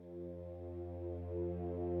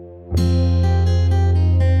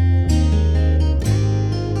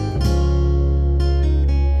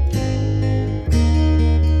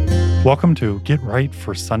Welcome to Get Right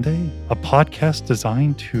for Sunday, a podcast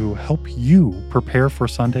designed to help you prepare for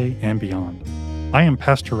Sunday and beyond. I am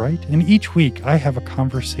Pastor Wright, and each week I have a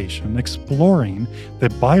conversation exploring the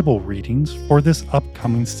Bible readings for this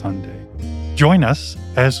upcoming Sunday. Join us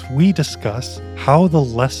as we discuss how the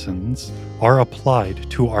lessons are applied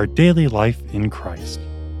to our daily life in Christ.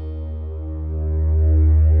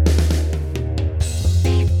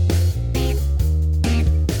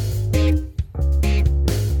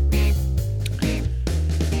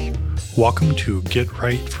 Welcome to Get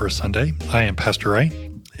Right for Sunday. I am Pastor Wright.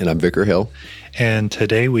 And I'm Vicar Hill. And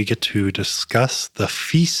today we get to discuss the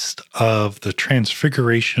Feast of the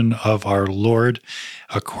Transfiguration of our Lord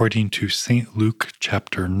according to St. Luke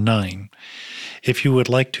chapter 9. If you would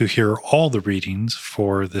like to hear all the readings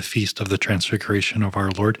for the Feast of the Transfiguration of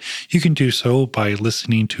our Lord, you can do so by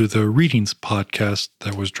listening to the readings podcast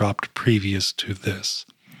that was dropped previous to this.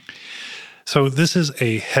 So this is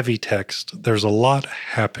a heavy text. There's a lot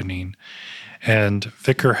happening, and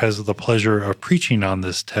Vicar has the pleasure of preaching on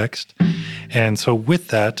this text. And so with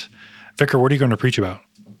that, Vicar, what are you going to preach about?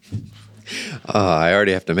 I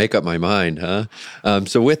already have to make up my mind, huh?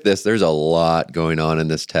 So with this, there's a lot going on in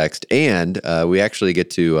this text, and we actually get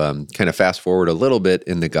to kind of fast forward a little bit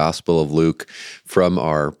in the Gospel of Luke from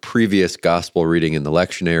our previous Gospel reading in the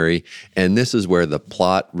lectionary, and this is where the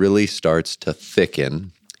plot really starts to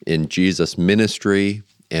thicken in Jesus' ministry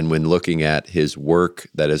and when looking at his work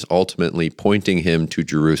that is ultimately pointing him to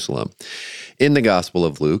Jerusalem. In the Gospel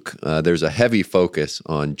of Luke, there's a heavy focus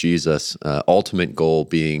on Jesus' ultimate goal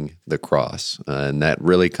being the cross, and that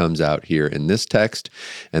really comes out here in this text,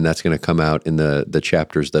 and that's going to come out in the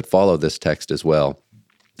chapters that follow this text as well.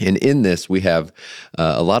 And in this, we have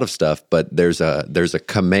a lot of stuff, but there's a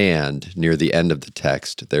command near the end of the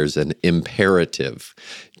text. There's an imperative.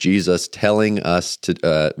 Jesus telling us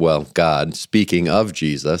to, God, speaking of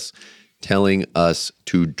Jesus, telling us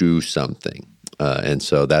to do something. And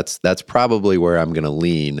so that's probably where I'm going to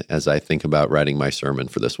lean as I think about writing my sermon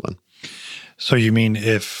for this one. So you mean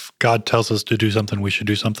if God tells us to do something, we should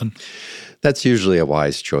do something? That's usually a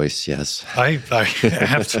wise choice, yes. I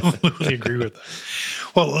absolutely agree with that.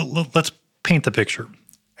 Well, let's paint the picture.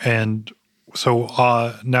 And so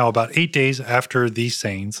now about 8 days after these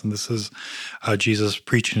sayings, and this is Jesus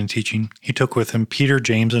preaching and teaching, he took with him Peter,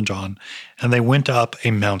 James, and John, and they went up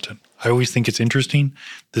a mountain. I always think it's interesting.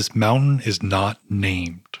 This mountain is not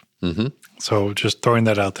named. Mm-hmm. So just throwing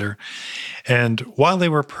that out there. And while they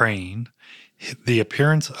were praying, the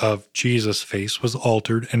appearance of Jesus' face was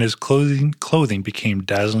altered, and his clothing became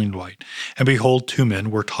dazzling white. And behold, two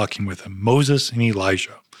men were talking with him, Moses and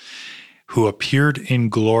Elijah, who appeared in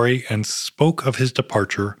glory and spoke of his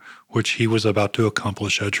departure, which he was about to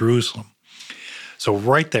accomplish at Jerusalem. So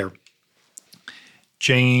right there,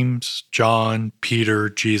 James, John, Peter,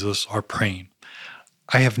 Jesus are praying.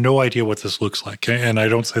 I have no idea what this looks like. And I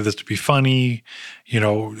don't say this to be funny.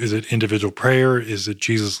 Is it individual prayer? Is it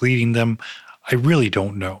Jesus leading them? I really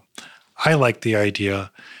don't know. I like the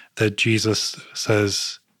idea that Jesus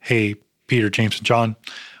says, hey, Peter, James, and John,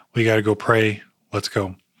 we got to go pray. Let's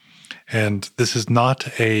go. And this is not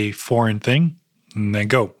a foreign thing. And then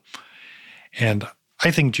go. And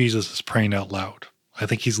I think Jesus is praying out loud. I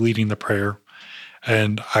think he's leading the prayer.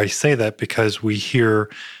 And I say that because we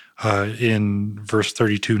hear in verse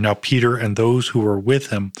 32, now Peter and those who were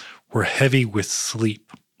with him were heavy with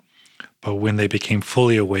sleep. But when they became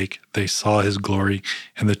fully awake, they saw his glory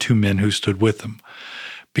and the two men who stood with him.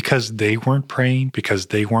 Because they weren't praying, because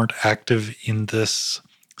they weren't active in this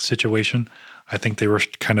situation, I think they were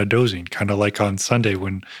kind of dozing, kind of like on Sunday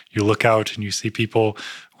when you look out and you see people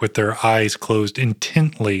with their eyes closed,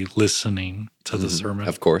 intently listening to the sermon.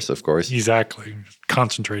 Of course. Exactly,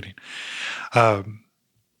 concentrating.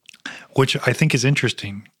 Which I think is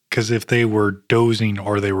interesting, because if they were dozing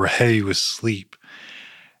or they were heavy with sleep,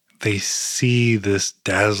 they see this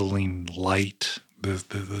dazzling light,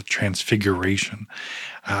 the transfiguration.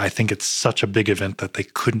 I think it's such a big event that they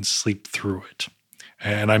couldn't sleep through it.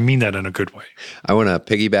 And I mean that in a good way. I want to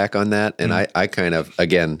piggyback on that. And I kind of,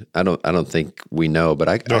 again, I don't think we know, but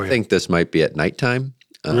I think this might be at nighttime.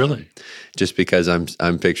 Really? Just because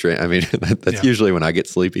I'm picturing, that's usually when I get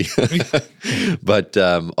sleepy. But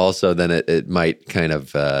also then it might kind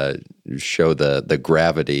of show the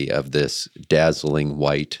gravity of this dazzling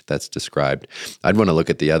white that's described. I'd want to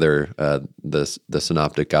look at the other, the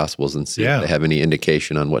Synoptic Gospels and see if they have any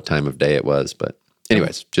indication on what time of day it was. But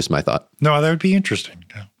anyways, just my thought. No, that would be interesting.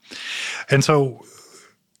 Yeah. And so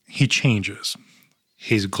he changes.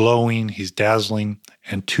 He's glowing, he's dazzling,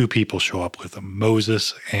 and two people show up with him,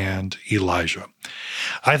 Moses and Elijah.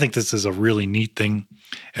 I think this is a really neat thing.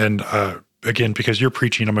 And again, because you're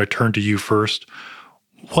preaching, I'm going to turn to you first.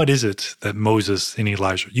 What is it that Moses and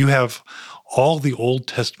Elijah, you have all the Old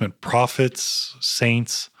Testament prophets,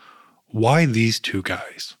 saints. Why these two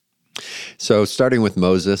guys? So starting with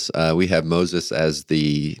Moses, we have Moses as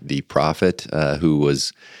the prophet who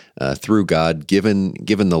was through God given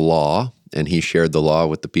the law, and he shared the law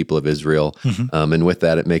with the people of Israel. And with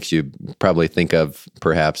that, it makes you probably think of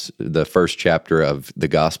perhaps the first chapter of the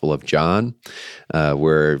Gospel of John,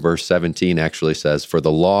 where verse 17 actually says, "For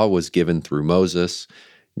the law was given through Moses,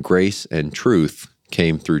 grace and truth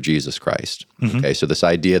came through Jesus Christ." Okay, so this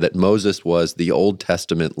idea that Moses was the Old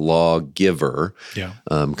Testament law giver,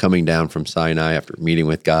 coming down from Sinai after meeting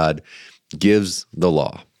with God, gives the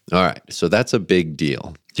law. All right, so that's a big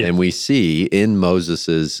deal. Yeah. And we see in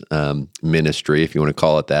Moses's ministry, if you want to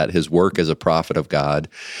call it that, his work as a prophet of God,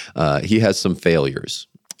 he has some failures.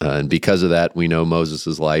 And because of that, we know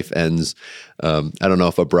Moses' life ends, I don't know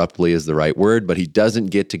if abruptly is the right word, but he doesn't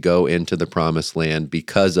get to go into the promised land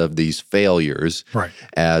because of these failures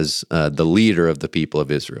as the leader of the people of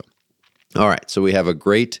Israel. All right, so we have a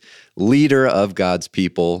great leader of God's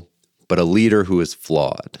people, but a leader who is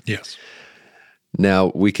flawed. Yes.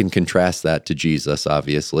 Now, we can contrast that to Jesus,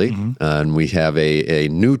 obviously, and we have a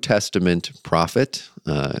New Testament prophet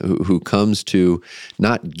who comes to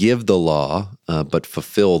not give the law, but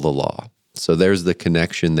fulfill the law. So there's the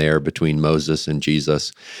connection there between Moses and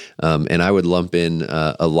Jesus. And I would lump in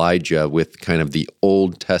Elijah with kind of the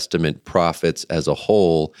Old Testament prophets as a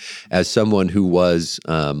whole, as someone who was,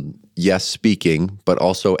 yes, speaking, but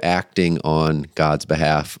also acting on God's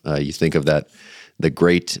behalf. You think of that, the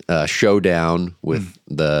great showdown with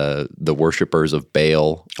the worshipers of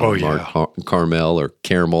Baal on Mount Carmel or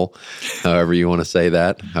Carmel, however you want to say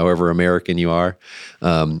that, however American you are,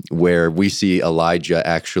 where we see Elijah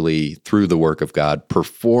actually, through the work of God,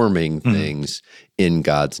 performing things in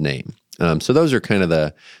God's name. So those are kind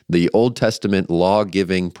of the Old Testament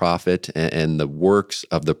law-giving prophet and the works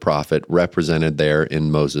of the prophet represented there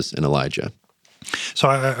in Moses and Elijah. So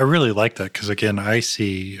I really like that because, again, I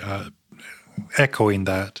see echoing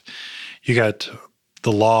that, you got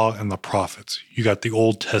the law and the prophets. You got the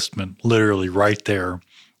Old Testament literally right there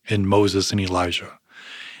in Moses and Elijah.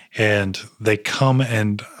 And they come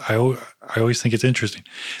and I always think it's interesting.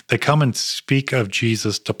 They come and speak of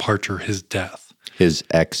Jesus' departure, his death. His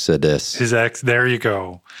exodus. There you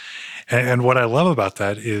go. And what I love about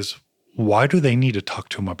that is, why do they need to talk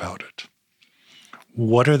to him about it?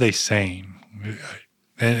 What are they saying?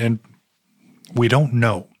 And we don't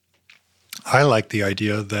know. I like the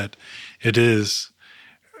idea that it is,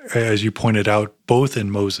 as you pointed out, both in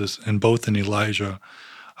Moses and both in Elijah,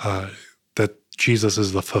 that Jesus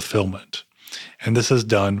is the fulfillment. And this is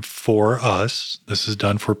done for us. This is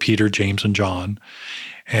done for Peter, James, and John.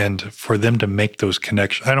 And for them to make those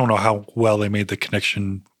connections, I don't know how well they made the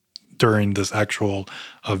connection during this actual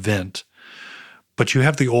event, but you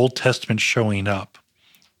have the Old Testament showing up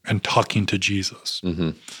and talking to Jesus.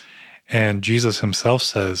 And Jesus himself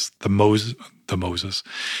says, Moses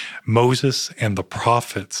and the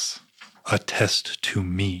prophets attest to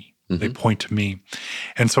me. They point to me.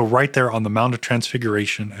 And so right there on the Mount of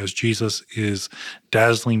Transfiguration, as Jesus is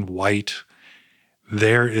dazzling white,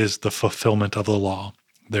 there is the fulfillment of the law.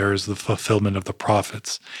 There is the fulfillment of the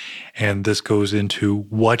prophets. And this goes into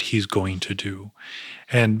what he's going to do.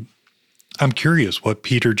 And I'm curious what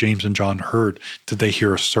Peter, James, and John heard. Did they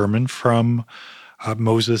hear a sermon from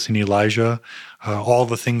Moses and Elijah? All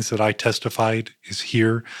the things that I testified is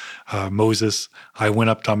here. Moses, I went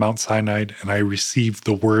up to Mount Sinai and I received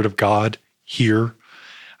the word of God here.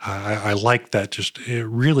 I like that. Just it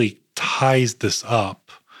really ties this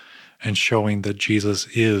up and showing that Jesus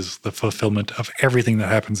is the fulfillment of everything that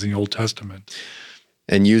happens in the Old Testament.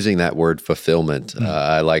 And using that word fulfillment,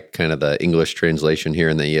 I like kind of the English translation here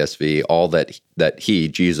in the ESV, all that he,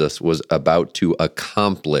 Jesus, was about to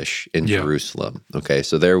accomplish in Jerusalem. Okay,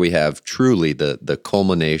 so there we have truly the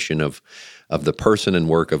culmination of the person and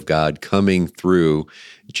work of God coming through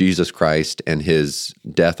Jesus Christ and his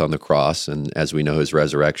death on the cross, and as we know, his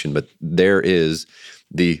resurrection. But there is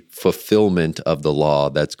the fulfillment of the law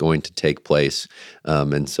that's going to take place.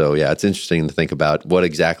 And so, it's interesting to think about what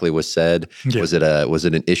exactly was said. Yeah. Was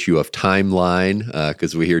it an issue of timeline?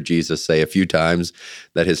 Because we hear Jesus say a few times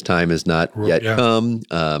that his time has not yet come.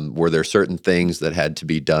 Were there certain things that had to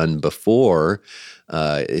be done before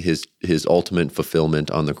his ultimate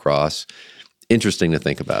fulfillment on the cross? Interesting to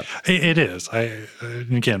think about. It is.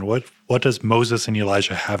 Again, what does Moses and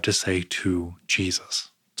Elijah have to say to Jesus?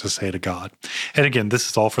 to say to God. And again, this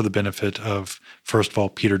is all for the benefit of, first of all,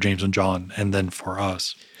 Peter, James, and John, and then for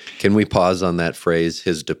us. Can we pause on that phrase,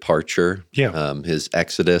 his departure, his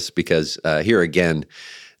exodus? Because here again,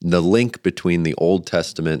 the link between the Old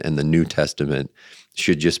Testament and the New Testament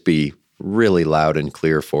should just be really loud and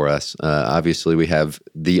clear for us. Obviously, we have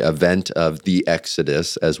the event of the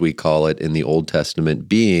Exodus, as we call it in the Old Testament,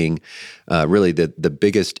 being really the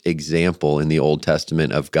biggest example in the Old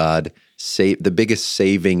Testament of God the biggest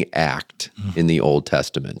saving act in the Old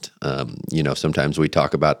Testament. Sometimes we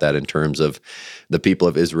talk about that in terms of the people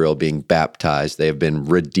of Israel being baptized. They have been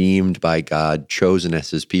redeemed by God, chosen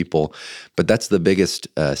as his people. But that's the biggest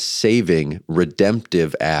saving,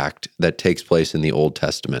 redemptive act that takes place in the Old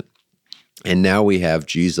Testament. And now we have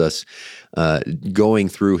Jesus going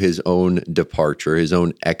through his own departure, his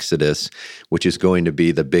own exodus, which is going to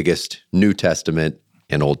be the biggest New Testament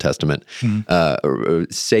and Old Testament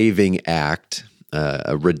saving act,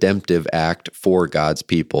 a redemptive act for God's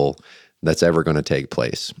people that's ever going to take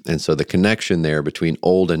place. And so the connection there between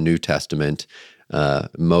Old and New Testament,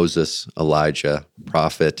 Moses, Elijah,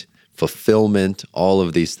 prophet, fulfillment, all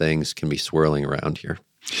of these things can be swirling around here.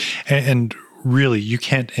 And really, you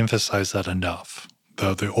can't emphasize that enough,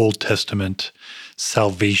 the Old Testament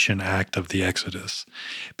salvation act of the Exodus.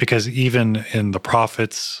 Because even in the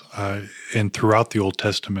prophets and throughout the Old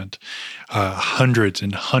Testament, hundreds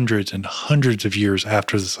and hundreds and hundreds of years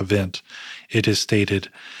after this event, it is stated,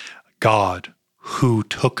 God who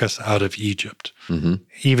took us out of Egypt.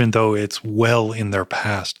 Even though it's well in their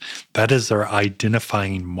past, that is their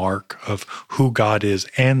identifying mark of who God is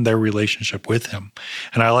and their relationship with him.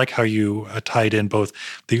 And I like how you tied in both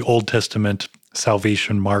the Old Testament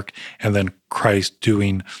salvation mark and then Christ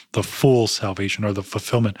doing the full salvation or the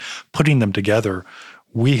fulfillment, putting them together.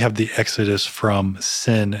 We have the exodus from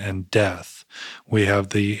sin and death. We have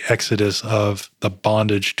the exodus of the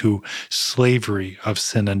bondage to slavery of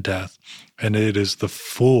sin and death. And it is the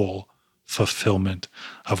full fulfillment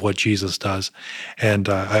of what Jesus does. And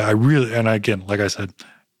I really, and again, like I said,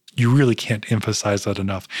 you really can't emphasize that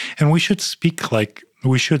enough. And we should speak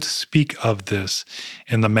of this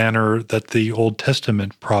in the manner that the Old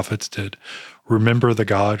Testament prophets did. Remember the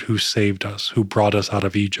God who saved us, who brought us out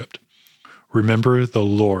of Egypt. Remember the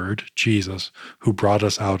Lord Jesus, who brought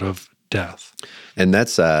us out of death. And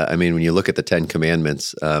that's, when you look at the 10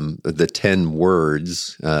 Commandments, the 10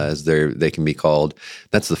 words, as they can be called,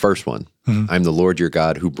 that's the first one. I'm the Lord your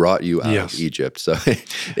God who brought you out of Egypt. So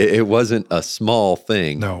it wasn't a small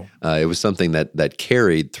thing. No. It was something that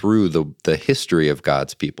carried through the history of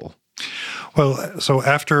God's people. Well, so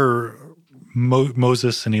after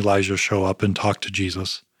Moses and Elijah show up and talk to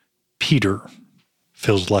Jesus, Peter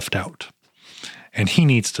feels left out, and he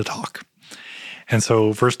needs to talk. And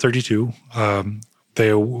so verse 32,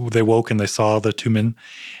 they woke and they saw the two men.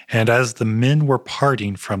 And as the men were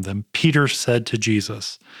parting from them, Peter said to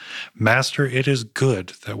Jesus, Master, it is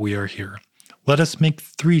good that we are here. Let us make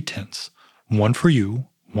 3 tents, one for you,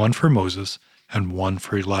 one for Moses, and one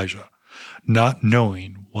for Elijah, not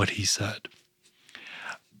knowing what he said.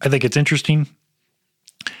 I think it's interesting.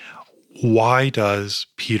 Why does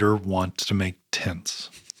Peter want to make tents?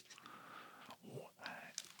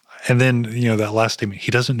 And then, that last statement,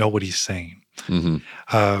 he doesn't know what he's saying.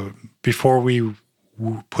 Before we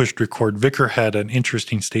pushed record, Vicar had an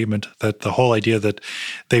interesting statement that the whole idea that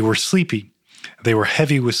they were sleepy, they were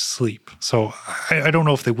heavy with sleep. So I don't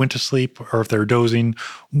know if they went to sleep or if they're dozing,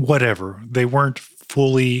 whatever. They weren't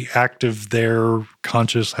fully active there,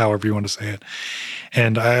 conscious, however you want to say it.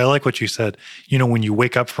 And I like what you said. When you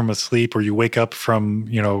wake up from a sleep or you wake up from,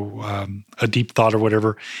 a deep thought or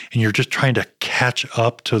whatever, and you're just trying to catch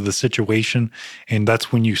up to the situation, and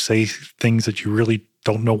that's when you say things that you really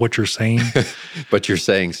don't know what you're saying. But you're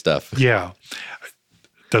saying stuff. Yeah.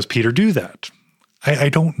 Does Peter do that? I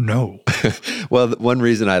don't know. Well, one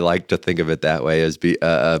reason I like to think of it that way is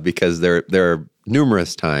because there are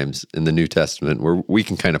numerous times in the New Testament where we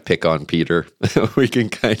can kind of pick on Peter. We can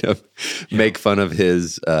kind of make fun of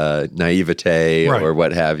his naivete or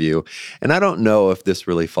what have you. And I don't know if this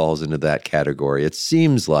really falls into that category. It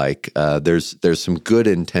seems like there's some good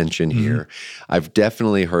intention here. I've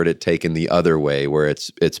definitely heard it taken the other way, where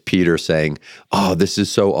it's Peter saying, "Oh, this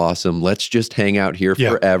is so awesome. Let's just hang out here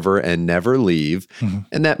forever and never leave."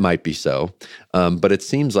 And that might be so. But it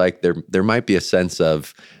seems like there might be a sense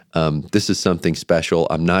of, this is something special.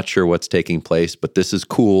 I'm not sure what's taking place, but this is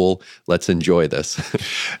cool. Let's enjoy this.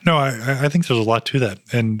 No, I think there's a lot to that.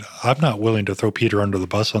 And I'm not willing to throw Peter under the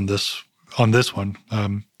bus on this one.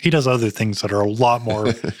 He does other things that are a lot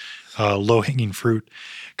more low-hanging fruit.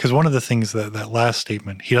 Because one of the things that last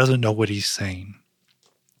statement, he doesn't know what he's saying.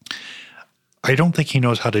 I don't think he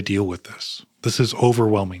knows how to deal with this. This is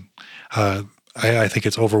overwhelming. I think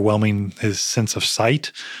it's overwhelming his sense of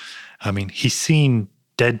sight. I mean, he's seen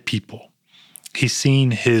dead people. He's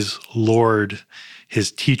seen his Lord,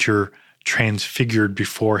 his teacher, transfigured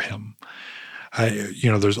before him.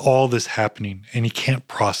 There's all this happening, and he can't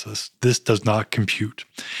process. This does not compute.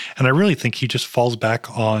 And I really think he just falls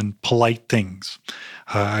back on polite things.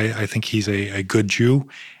 I think he's a good Jew,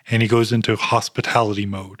 and he goes into hospitality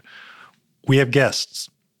mode. We have guests.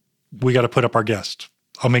 We got to put up our guest.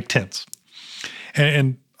 I'll make tents.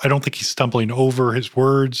 And I don't think he's stumbling over his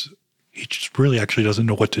words. He just really actually doesn't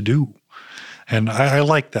know what to do. And I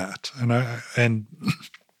like that. And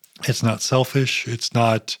it's not selfish. It's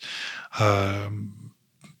not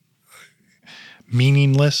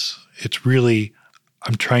meaningless. It's really,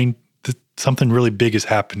 something really big is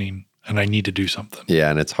happening, and I need to do something. Yeah,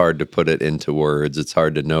 and it's hard to put it into words. It's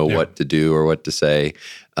hard to know what to do or what to say.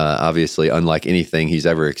 Obviously, unlike anything he's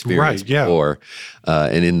ever experienced before.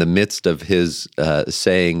 And in the midst of his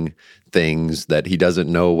saying things that he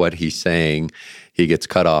doesn't know what he's saying, he gets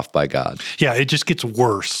cut off by God. Yeah, it just gets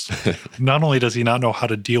worse. Not only does he not know how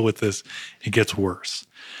to deal with this, it gets worse.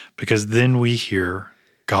 Because then we hear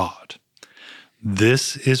God.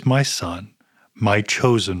 This is my son, my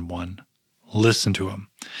chosen one. Listen to him.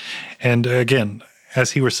 And again,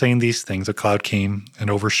 as he was saying these things, a cloud came and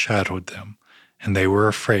overshadowed them, and they were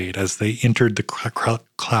afraid as they entered the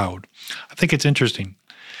cloud. I think it's interesting.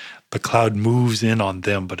 The cloud moves in on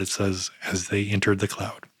them, but it says as they entered the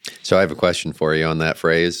cloud. So I have a question for you on that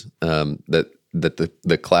phrase, that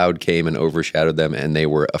the cloud came and overshadowed them and they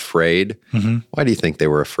were afraid. Mm-hmm. Why do you think they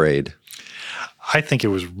were afraid? I think it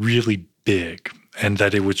was really big and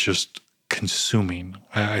that it was just consuming.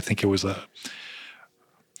 I think it was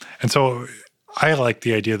and so I like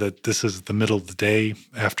the idea that this is the middle of the day,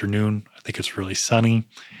 afternoon. I think it's really sunny,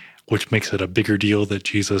 which makes it a bigger deal that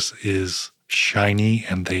Jesus is shiny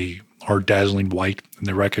and they are dazzling white and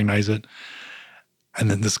they recognize it. And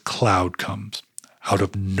then this cloud comes out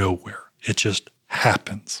of nowhere. It just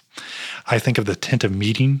happens. I think of the tent of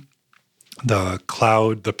meeting, the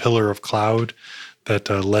cloud, the pillar of cloud that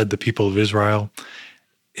led the people of Israel.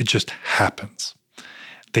 It just happens.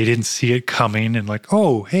 They didn't see it coming and like,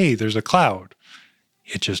 oh, hey, there's a cloud.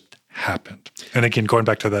 It just happened. And again, going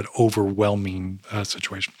back to that overwhelming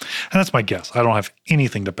situation. And that's my guess. I don't have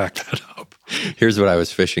anything to back that up. Here's what I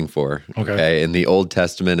was fishing for. Okay. In the Old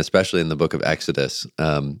Testament, especially in the book of Exodus,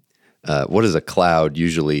 what does a cloud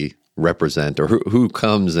usually represent, or who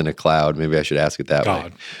comes in a cloud? Maybe I should ask it that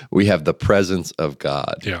way. We have the presence of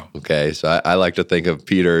God. Yeah. Okay. So I like to think of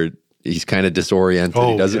Peter. He's kind of disoriented.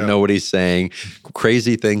 He doesn't know what he's saying.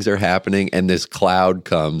 Crazy things are happening, and this cloud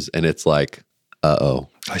comes, and it's like, uh-oh.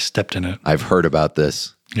 I stepped in it. I've heard about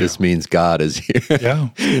this. Yeah. This means God is here. Yeah.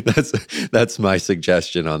 That's my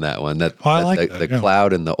suggestion on that one. That the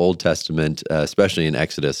cloud in the Old Testament, especially in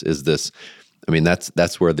Exodus, is this. I mean,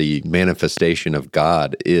 that's where the manifestation of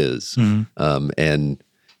God is. Mm-hmm. And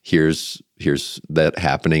here's that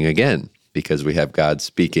happening again, because we have God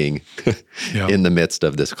speaking in the midst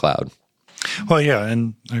of this cloud. Well, yeah,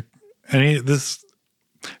 and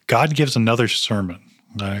God gives another sermon.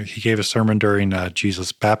 He gave a sermon during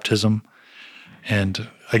Jesus' baptism, and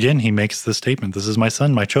again, he makes this statement, this is my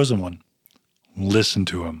son, my chosen one. Listen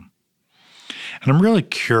to him. And I'm really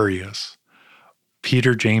curious,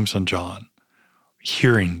 Peter, James, and John,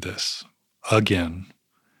 hearing this again,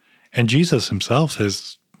 and Jesus himself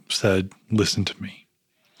has said, listen to me.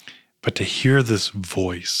 But to hear this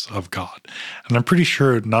voice of God, and I'm pretty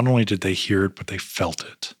sure not only did they hear it, but they felt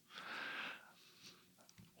it.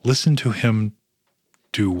 Listen to him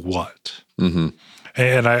do what? Mm-hmm.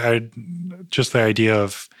 And I just the idea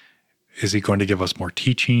of, is he going to give us more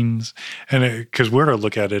teachings? And because we're to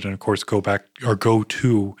look at it and, of course, go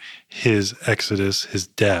to his Exodus, his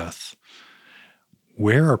death.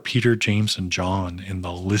 Where are Peter, James, and John in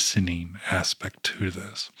the listening aspect to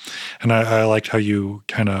this? And I liked how you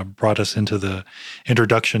kind of brought us into the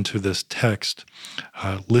introduction to this text.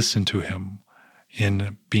 Listen to him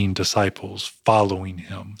in being disciples, following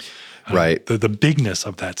him. Right. The bigness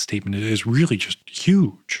of that statement is really just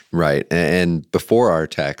huge. Right. And before our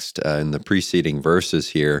text, in the preceding verses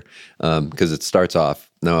here, because it starts off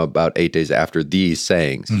now about 8 days after these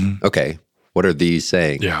sayings. Mm-hmm. Okay. What are these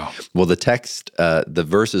saying? Yeah. Well, the text, the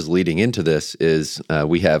verses leading into this is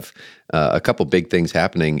we have a couple big things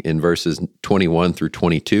happening in verses 21 through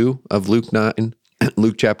 22 of Luke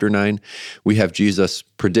chapter 9. We have Jesus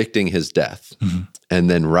predicting his death. Mm-hmm. And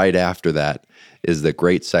then right after that is the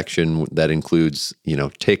great section that includes,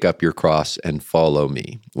 take up your cross and follow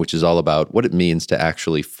me, which is all about what it means to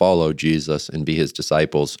actually follow Jesus and be his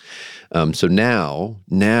disciples. So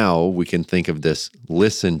now we can think of this,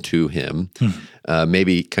 listen to him,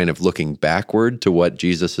 maybe kind of looking backward to what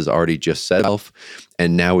Jesus has already just said,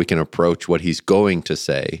 and now we can approach what he's going to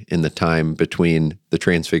say in the time between the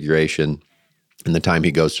transfiguration and the time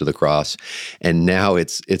he goes to the cross. And now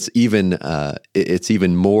it's even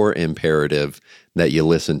more imperative that you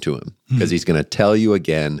listen to him, because he's going to tell you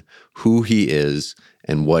again who he is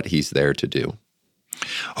and what he's there to do.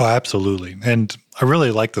 Oh, absolutely. And I really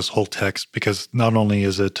like this whole text because not only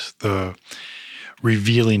is it the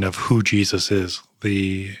revealing of who Jesus is,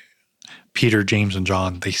 the Peter, James, and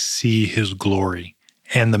John, they see his glory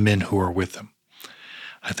and the men who are with him.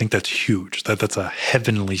 I think that's huge. That's a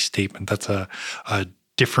heavenly statement. That's a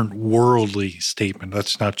different worldly statement.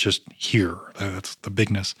 That's not just here. That's the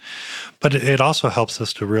bigness. But it also helps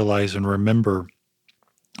us to realize and remember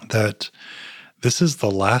that this is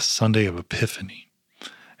the last Sunday of Epiphany.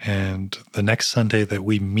 And the next Sunday that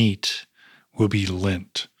we meet will be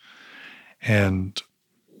Lent. And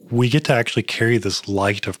we get to actually carry this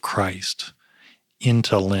light of Christ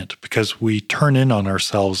into Lent because we turn in on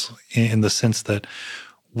ourselves in the sense that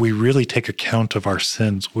we really take account of our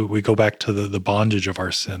sins. We go back to the bondage of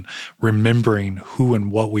our sin, remembering who and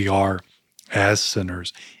what we are as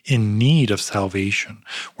sinners in need of salvation.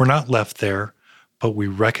 We're not left there, but we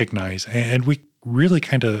recognize, and we really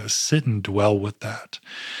kind of sit and dwell with that.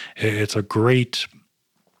 It's a great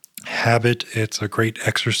habit. It's a great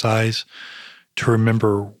exercise to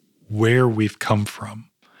remember where we've come from.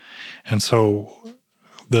 And so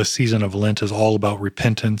the season of Lent is all about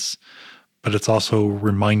repentance, but it's also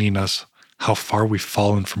reminding us how far we've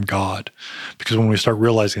fallen from God. Because when we start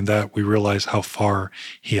realizing that, we realize how far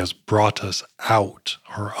he has brought us out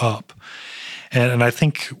or up. And I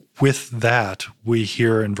think with that, we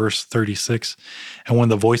hear in verse 36, and when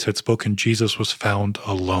the voice had spoken, Jesus was found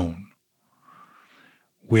alone.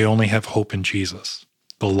 We only have hope in Jesus.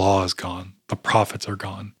 The law is gone. The prophets are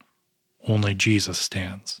gone. Only Jesus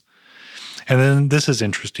stands. And then this is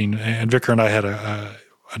interesting, and Vicar and I had a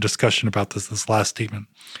discussion about this last statement.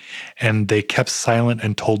 And they kept silent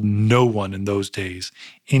and told no one in those days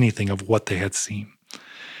anything of what they had seen.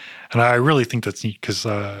 And I really think that's neat because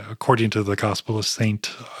according to the Gospel of St.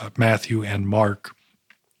 Matthew and Mark,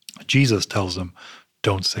 Jesus tells them,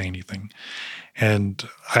 don't say anything. And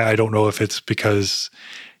I don't know if it's because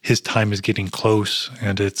his time is getting close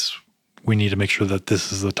and we need to make sure that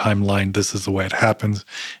this is the timeline, this is the way it happens,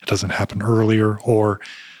 it doesn't happen earlier, or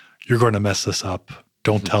you're going to mess this up.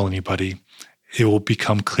 Don't tell anybody. It will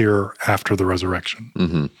become clearer after the resurrection.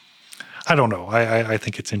 Mm-hmm. I don't know. I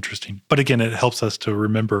think it's interesting. But again, it helps us to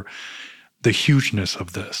remember the hugeness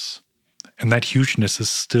of this. And that hugeness is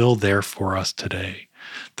still there for us today.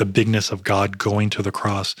 The bigness of God going to the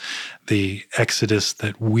cross, the exodus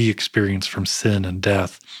that we experience from sin and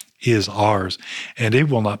death is ours. And it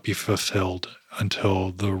will not be fulfilled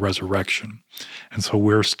until the resurrection. And so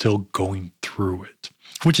we're still going through it,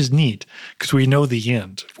 which is neat because we know the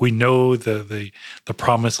end. We know the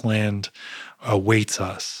promised land awaits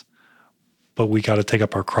us, but we got to take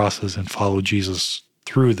up our crosses and follow Jesus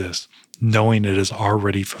through this, knowing it is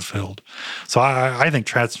already fulfilled. So I think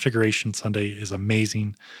Transfiguration Sunday is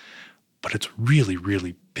amazing, but it's really,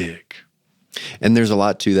 really big. And there's a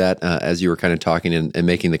lot to that, as you were kind of talking and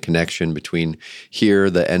making the connection between here,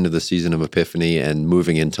 the end of the season of Epiphany, and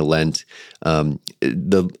moving into Lent. I'm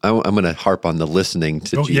going to harp on the listening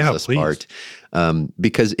to Jesus part,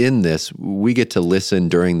 because in this, we get to listen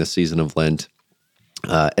during the season of Lent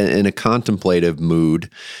in a contemplative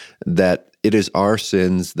mood that it is our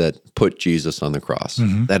sins that put Jesus on the cross.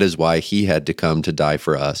 Mm-hmm. That is why he had to come to die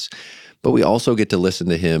for us. But we also get to listen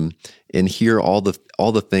to him and hear all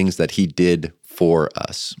the things that he did for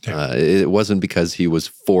us. Yeah. It wasn't because he was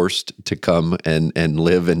forced to come and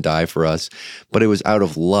live and die for us, but it was out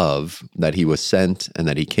of love that he was sent and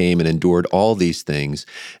that he came and endured all these things.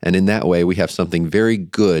 And in that way, we have something very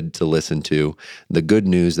good to listen to, the good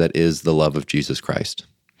news that is the love of Jesus Christ.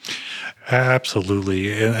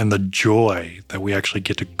 Absolutely. And the joy that we actually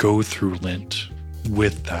get to go through Lent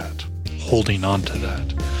with that, holding on to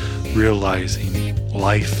that, realizing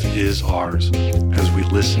life is ours as we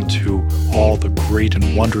listen to all the great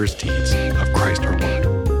and wondrous deeds of Christ our Lord.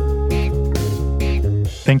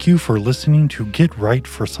 Thank you for listening to Get Right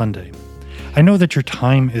for Sunday. I know that your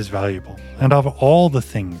time is valuable, and of all the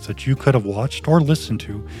things that you could have watched or listened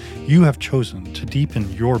to, you have chosen to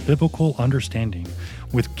deepen your biblical understanding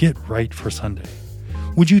with Get Right for Sunday.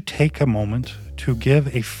 Would you take a moment to give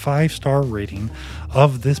a 5-star rating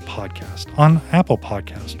of this podcast on Apple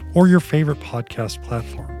Podcast or your favorite podcast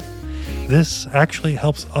platform. This actually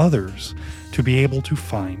helps others to be able to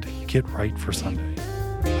find Get Right for Sunday.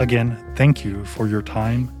 Again, thank you for your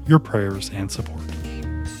time, your prayers, and support.